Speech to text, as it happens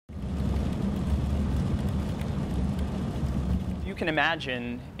You can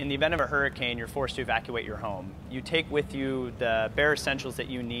imagine, in the event of a hurricane, you're forced to evacuate your home. You take with you the bare essentials that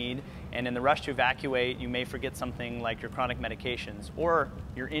you need, and in the rush to evacuate, you may forget something like your chronic medications, or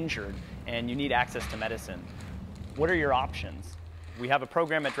you're injured and you need access to medicine. What are your options? We have a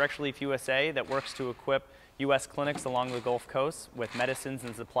program at Direct Relief USA that works to equip U.S. clinics along the Gulf Coast with medicines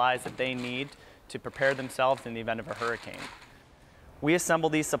and supplies that they need to prepare themselves in the event of a hurricane. We assemble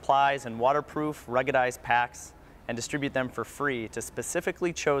these supplies in waterproof, ruggedized packs and distribute them for free to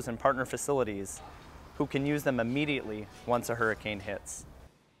specifically chosen partner facilities who can use them immediately once a hurricane hits.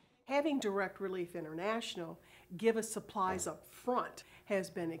 Having Direct Relief International give us supplies up front has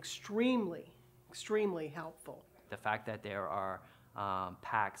been extremely helpful. The fact that there are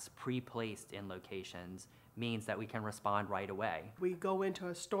packs pre-placed in locations means that we can respond right away. We go into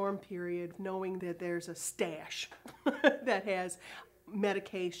a storm period knowing that there's a stash that has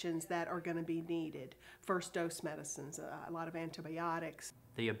medications that are going to be needed. First dose medicines, a lot of antibiotics.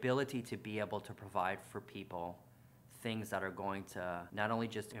 The ability to be able to provide for people things that are going to not only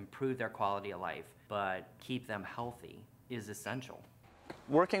just improve their quality of life, but keep them healthy is essential.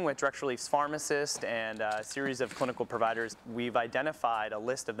 Working with Direct Relief's pharmacists and a series of clinical providers, we've identified a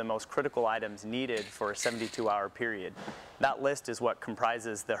list of the most critical items needed for a 72-hour period. That list is what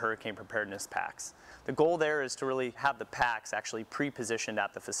comprises the hurricane preparedness packs. The goal there is to really have the packs actually pre-positioned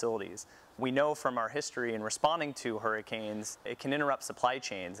at the facilities. We know from our history in responding to hurricanes, it can interrupt supply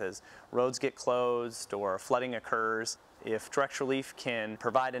chains as roads get closed or flooding occurs. If Direct Relief can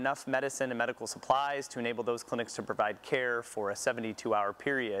provide enough medicine and medical supplies to enable those clinics to provide care for a 72-hour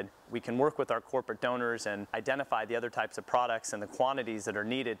period, we can work with our corporate donors and identify the other types of products and the quantities that are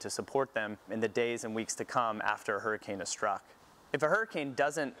needed to support them in the days and weeks to come after a hurricane has struck. If a hurricane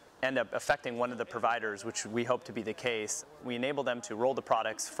doesn't end up affecting one of the providers, which we hope to be the case, we enable them to roll the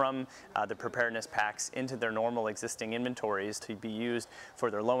products from the preparedness packs into their normal existing inventories to be used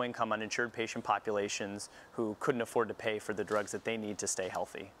for their low-income uninsured patient populations who couldn't afford to pay for the drugs that they need to stay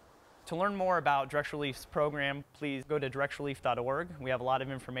healthy. To learn more about Direct Relief's program, please go to directrelief.org. We have a lot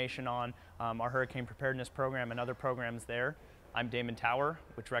of information on our hurricane preparedness program and other programs there. I'm Damon Tower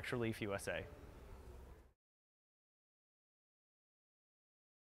with Direct Relief USA.